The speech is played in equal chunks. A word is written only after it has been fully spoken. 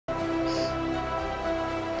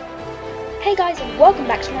Hey guys, and welcome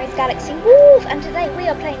back to Marie's Galaxy Wolf, and today we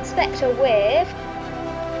are playing Specter with...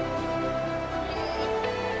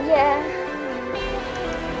 Yeah.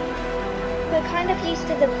 We're kind of used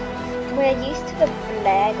to the... We're used to the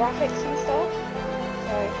Blair graphics and stuff,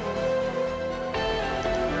 so...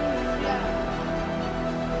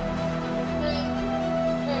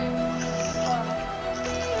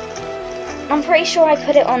 I'm pretty sure I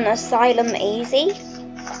put it on Asylum Easy.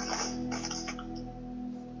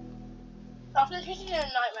 After this, we should do a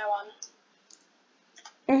nightmare one.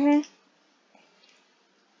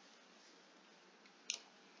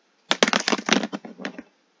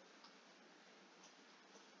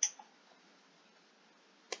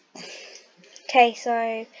 Okay,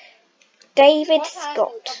 so David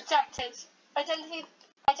Scott. Objectives: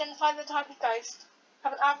 identify the type of ghost.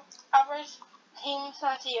 Have an average team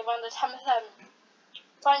 30 of under 10%.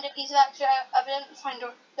 Find a piece of extra evidence. Find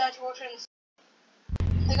dirty water in.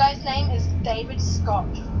 The guy's name is David Scott.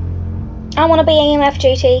 I want to be EMF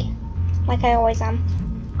duty, like I always am.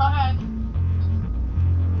 Okay.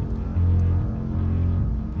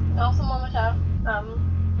 Also, monitor.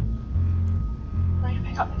 I need to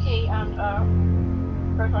pick up the key and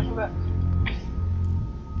go to writing book.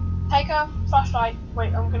 Take a flashlight.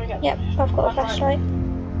 Wait, I'm gonna get. Yep, I've got a flashlight.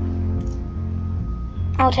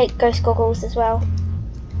 I'll take ghost goggles as well.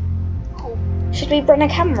 Cool. Should we bring a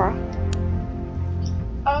camera?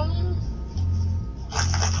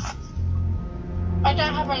 I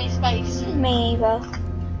don't have any space. Me either.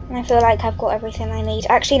 And I feel like I've got everything I need.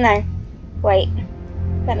 Actually, no. Wait.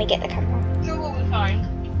 Let me get the camera. Sure, we'll be fine.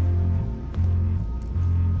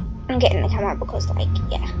 I'm getting the camera because, like,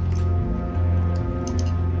 yeah.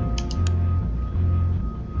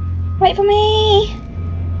 Wait for me!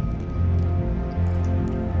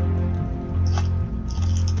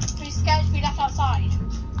 Are you scared to be left outside?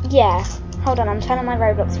 Yeah. Hold on, I'm turning my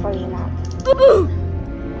Roblox volume up.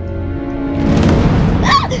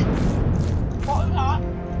 What was that?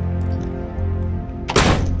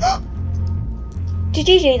 Did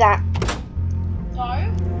you do that? No.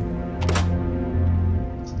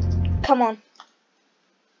 Come on.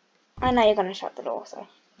 I know you're gonna shut the door, so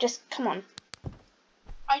just come on.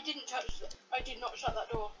 I did not shut that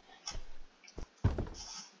door.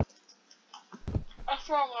 I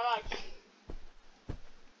swear on my life.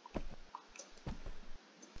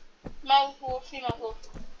 Male wolf, female wolf.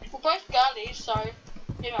 We're both girlies, so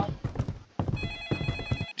female.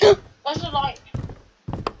 There's a light.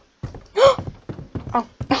 Oh.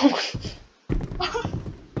 I'm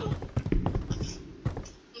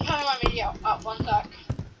turning my media up 1 sec.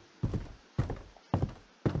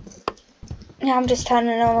 Yeah, I'm just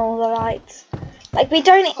turning on all the lights. Like we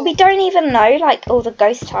don't even know like all the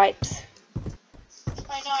ghost types.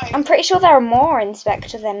 I know. I'm pretty sure there are more in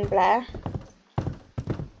Specter than Blair.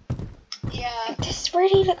 Yeah. This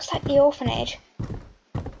really looks like the orphanage.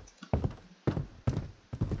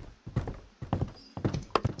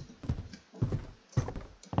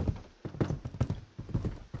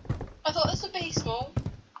 I thought this would be small.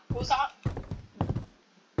 What was that?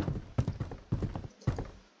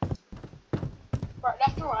 Right,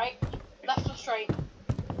 left or right? Left or straight?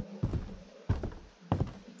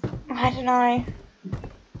 I don't know.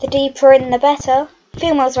 The deeper in the better.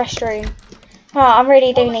 Female's restroom. Oh, I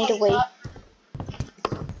really do need a wee. What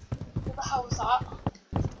the hell was that?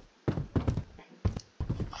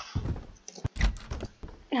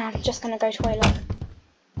 No, I'm just gonna go toilet.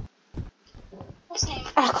 What's name?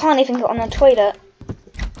 Oh, I can't even get on the toilet.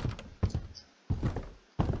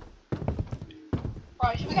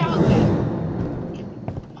 Right, should we get out of here?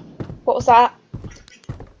 What was that?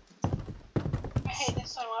 I hate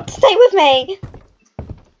this so much. Stay with me!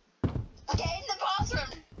 Get in the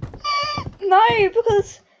bathroom! No,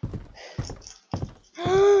 because...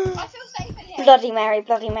 I feel safe in here. Bloody Mary,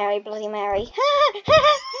 Bloody Mary, Bloody Mary.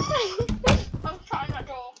 I'm trying that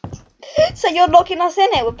door. So you're locking us in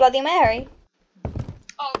it with Bloody Mary?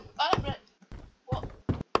 Oh, but what?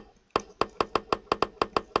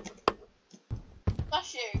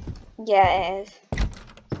 That's you. Yeah, it is.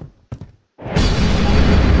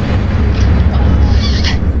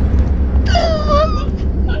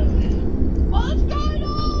 What's going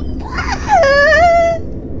on?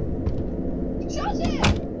 Shut it!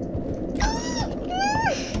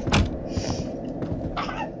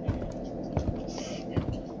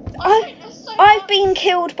 I've been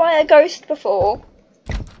killed by a ghost before.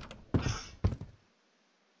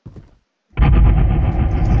 I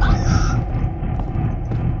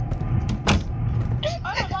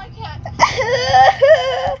don't like it.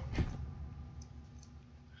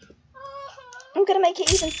 I'm gonna make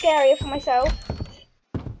it even scarier for myself.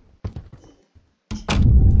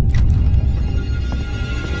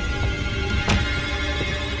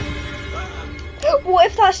 what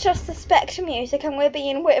if that's just the Specter music and we're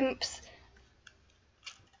being wimps?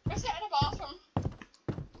 We're sitting in a bathroom.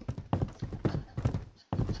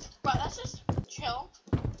 Right, let's just chill.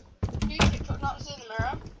 Do TikTok, not see the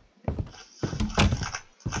mirror.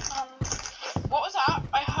 What was that?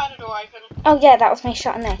 I heard a door open. Oh yeah, that was me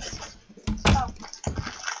shutting this. Oh.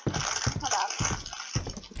 My bad.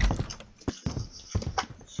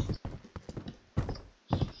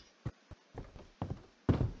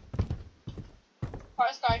 Right,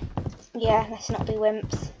 let's go. Yeah, let's not be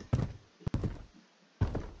wimps.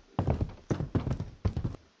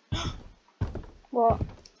 What?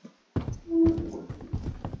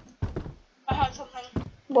 I heard something.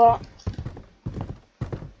 What?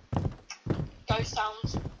 Ghost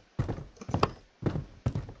sounds.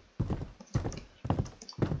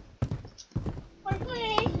 Wait,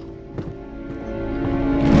 me.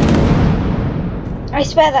 I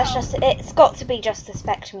swear that's just, it's got to be just the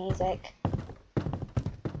Spectre music.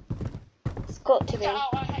 It's got to be. Get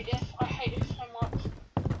out, I hate this. I hate this so much.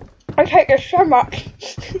 I hate this so much.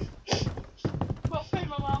 Got food in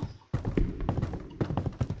my mouth.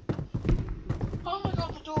 Oh my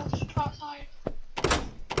god, the door's just outside.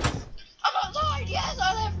 I'm outside, yes,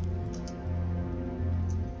 I live.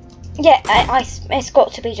 Yeah, it's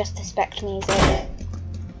got to be just the Spectre music.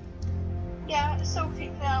 Yeah, it's so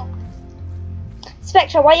creepy out.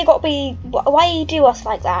 Spectre, why you do us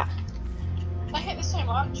like that? I hate this so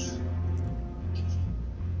much.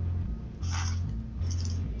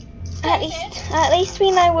 At least we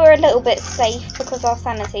know we're a little bit safe because our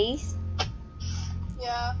sanities.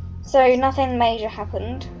 Yeah. So nothing major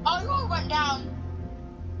happened. Oh, God, went down.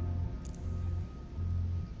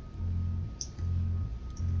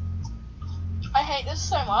 I hate this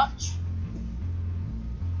so much.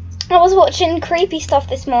 I was watching creepy stuff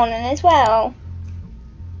this morning as well.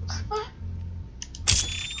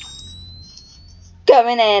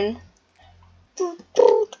 Going in. Right,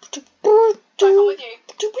 I'm with you.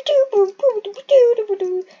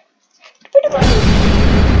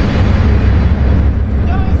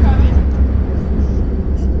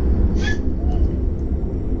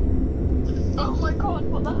 Oh my god,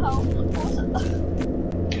 what the hell? What was it?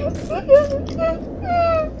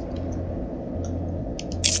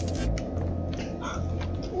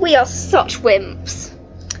 We are such wimps.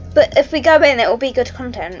 But if we go in, it will be good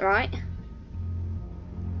content, right?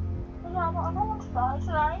 Yeah, but I don't want to die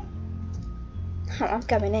today. Oh, I'm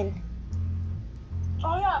going in.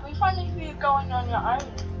 Oh yeah, we finally see you going on your own.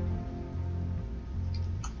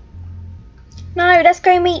 No, let's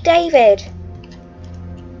go meet David.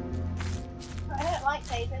 I don't like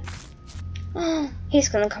David. He's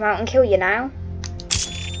gonna come out and kill you now.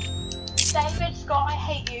 David, Scott, I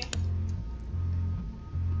hate you.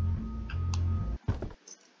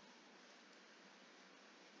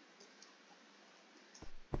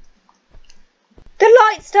 The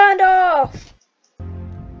lights turned off!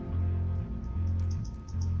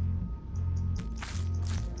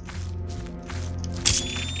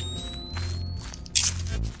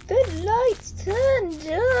 The lights turned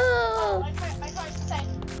off! I tried to say,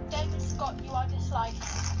 David, Scott, you are disliked.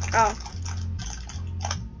 Oh.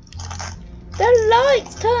 The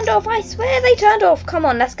lights turned off! I swear they turned off! Come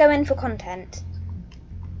on, let's go in for content.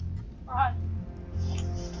 Right.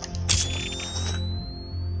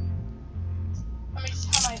 Let me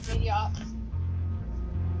just turn my media up.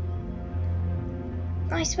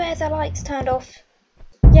 I swear the lights turned off.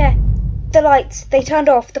 Yeah, the lights, they turned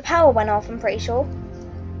off. The power went off, I'm pretty sure.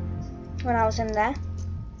 When I was in there.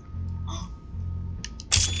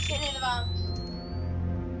 Get near the van.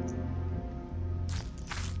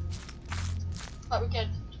 Right, we're good.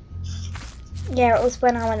 Yeah, it was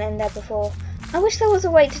when I went in there before. I wish there was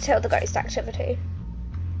a way to tell the ghost activity.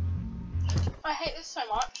 I hate this so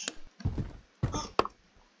much.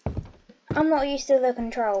 I'm not used to the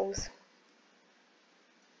controls.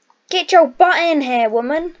 Get your butt in here,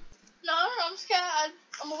 woman. No, I'm scared.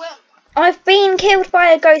 I'm a wimp. I've been killed by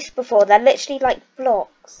a ghost before. They're literally like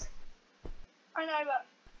blocks. I know, but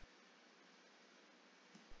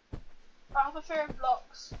I have a fear of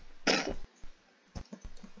blocks.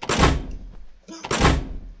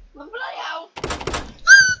 Bloody hell!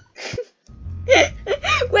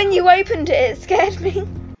 When you opened it, it scared me.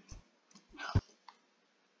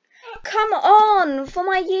 Come on, for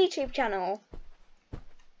my YouTube channel. Okay,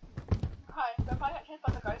 so if I get chased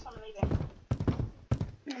by the ghost, I'm leaving.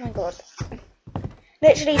 Oh my god.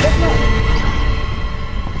 Literally just not.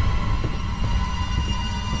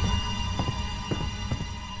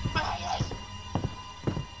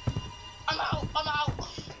 I'm out.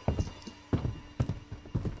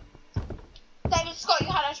 David, Scott, you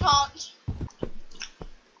had a chance.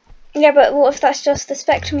 Yeah, but what if that's just the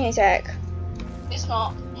Specter music? It's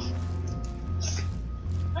not.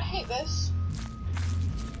 I hate this.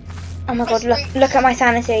 Oh my god, look at my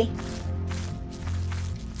sanity.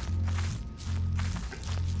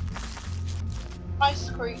 I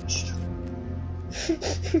screeched. Is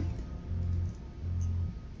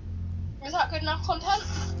that good enough content?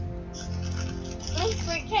 Me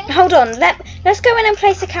screeching? Hold on, let's go in and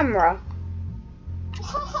place a camera.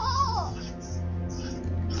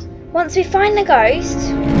 Once we find the ghost...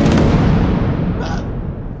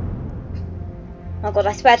 Oh god,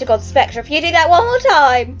 I swear to God, Spectre, if you do that one more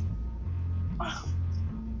time...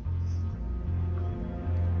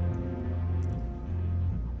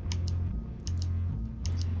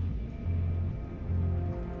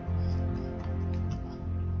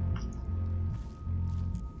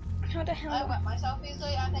 How the hell... I wet myself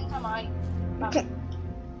easily, I think I might.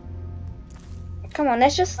 Come on,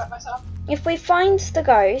 let's just... Wet myself. If we find the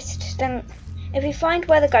ghost, then... If we find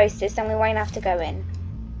where the ghost is, then we won't have to go in.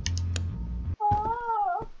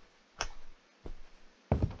 Oh.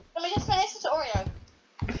 Let me just finish this Oreo.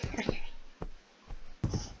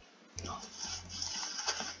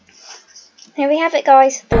 Here we have it,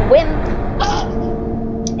 guys. The wimp.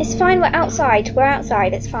 Oh. It's fine, we're outside. We're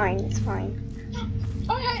outside. It's fine. It's fine.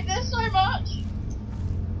 I hate this so much.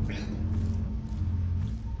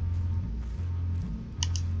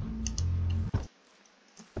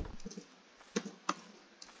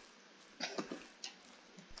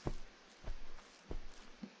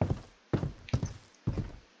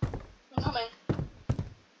 I'm coming.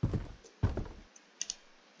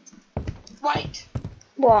 Wait.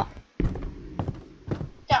 What?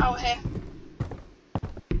 Get out of here.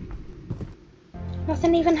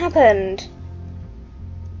 Nothing even happened.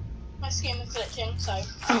 My skin was glitching, so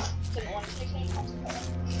didn't want to take any contact with it.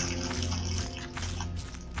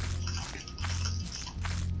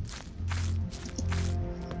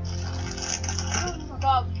 Oh my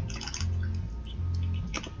god.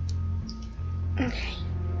 Okay.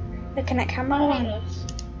 Looking at camera I hate one. this.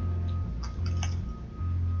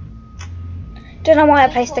 Don't know why I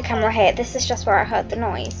placed the camera here. This is just where I heard the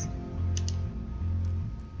noise.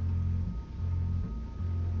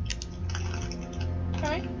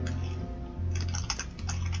 Sorry?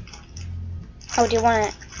 Oh, do you want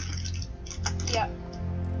it? Yeah.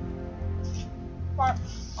 Right,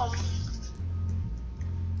 oh,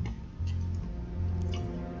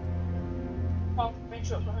 make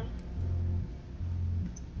sure it's not him.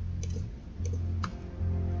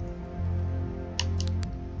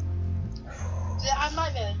 Does it have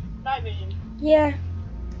night vision? Night vision? Yeah.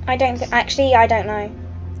 I don't actually, I don't know.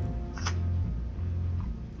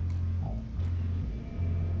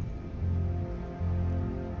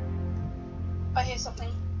 I hear something.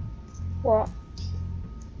 What?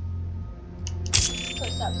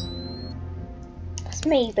 Footsteps. That's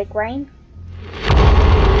me, Big Rain.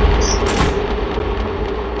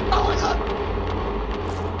 Oh my god!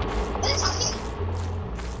 What is happening?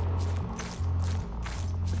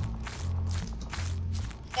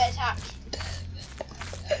 Get attacked.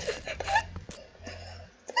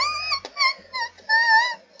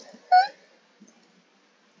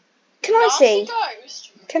 Can I see?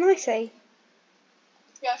 Ghost. Can I see?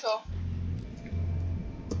 Yeah, sure.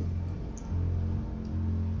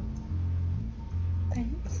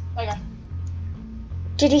 Thanks. Okay.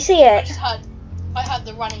 Did you see I it? just heard. I heard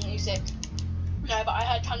the running music. No, but I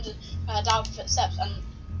heard tons of loud footsteps and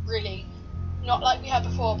really, not like we had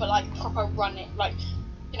before, but like proper running, like,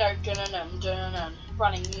 you know, dun-dun-dun,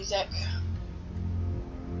 running music.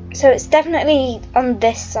 So it's definitely on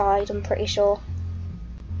this side, I'm pretty sure.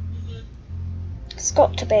 Mhm. It's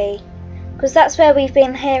got to be. Because that's where we've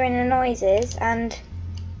been hearing the noises, and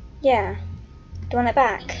yeah. Do you want it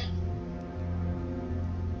back?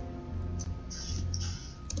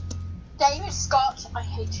 David Scott, I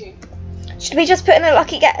hate you. Should we just put in a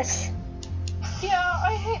lucky guess? Yeah,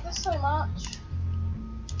 I hate this so much.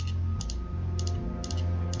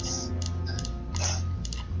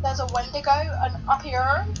 There's a Wendigo, an up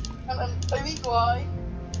here, and an Uruguay.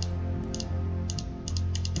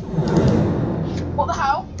 What the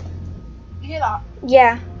hell? You hear that?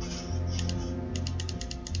 Yeah.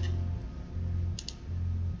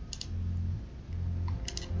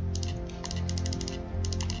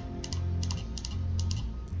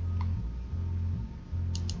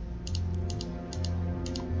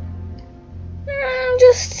 I'm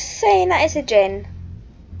just saying that it's a gin.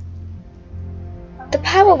 The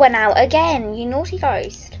power went out again, you naughty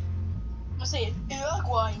ghost. I see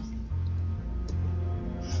Uruguay.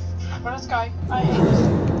 Well, let's go. I hate this.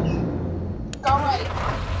 Go away.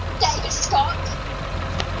 David Scott.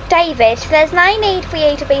 David, there's no need for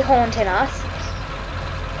you to be haunting us.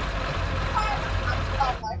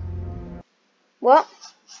 What?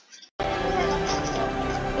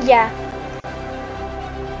 Yeah.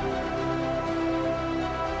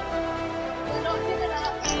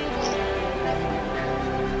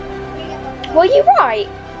 Were you right?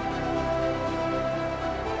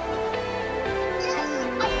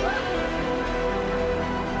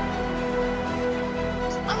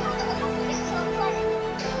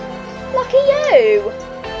 Lucky you.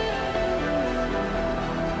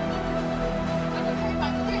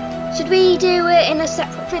 Should we do it in a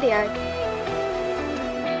separate video?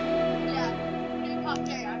 Yeah, in part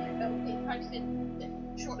 2, and it will be posted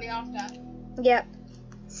shortly after. Yep.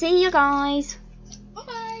 See you guys.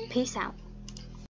 Bye-bye. Peace out.